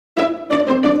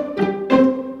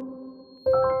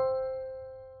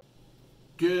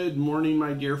Good morning,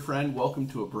 my dear friend. Welcome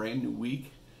to a brand new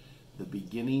week, the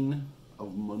beginning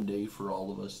of Monday for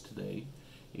all of us today.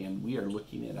 And we are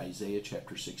looking at Isaiah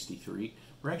chapter 63.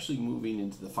 We're actually moving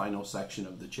into the final section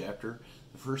of the chapter.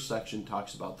 The first section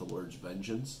talks about the Lord's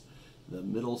vengeance. The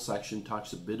middle section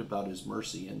talks a bit about his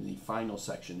mercy. And the final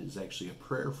section is actually a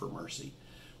prayer for mercy.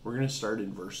 We're going to start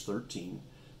in verse 13,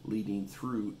 leading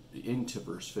through into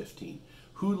verse 15.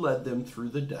 Who led them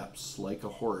through the depths like a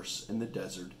horse in the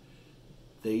desert?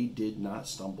 They did not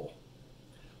stumble.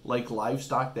 Like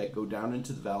livestock that go down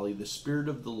into the valley, the Spirit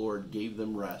of the Lord gave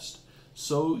them rest.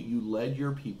 So you led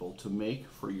your people to make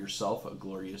for yourself a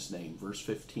glorious name. Verse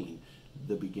 15,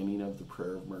 the beginning of the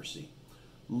prayer of mercy.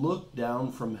 Look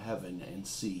down from heaven and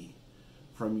see,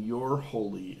 from your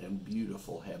holy and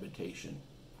beautiful habitation.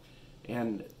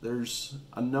 And there's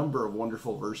a number of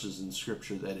wonderful verses in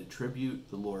Scripture that attribute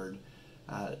the Lord,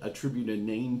 attribute a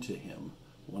name to him.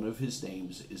 One of his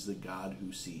names is the God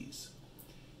who sees.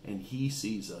 And he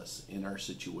sees us in our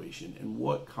situation. And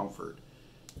what comfort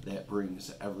that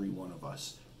brings every one of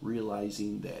us,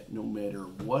 realizing that no matter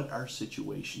what our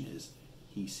situation is,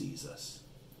 he sees us.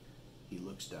 He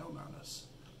looks down on us.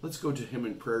 Let's go to him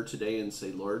in prayer today and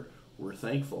say, Lord, we're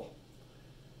thankful.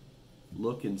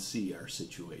 Look and see our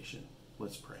situation.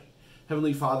 Let's pray.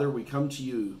 Heavenly Father, we come to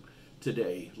you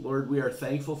today. Lord, we are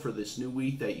thankful for this new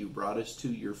week that you brought us to.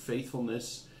 Your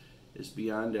faithfulness is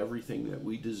beyond everything that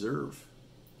we deserve.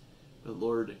 But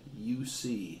Lord, you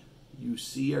see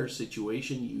our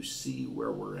situation. You see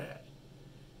where we're at.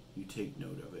 You take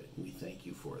note of it. We thank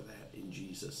you for that. In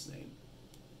Jesus' name,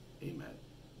 amen.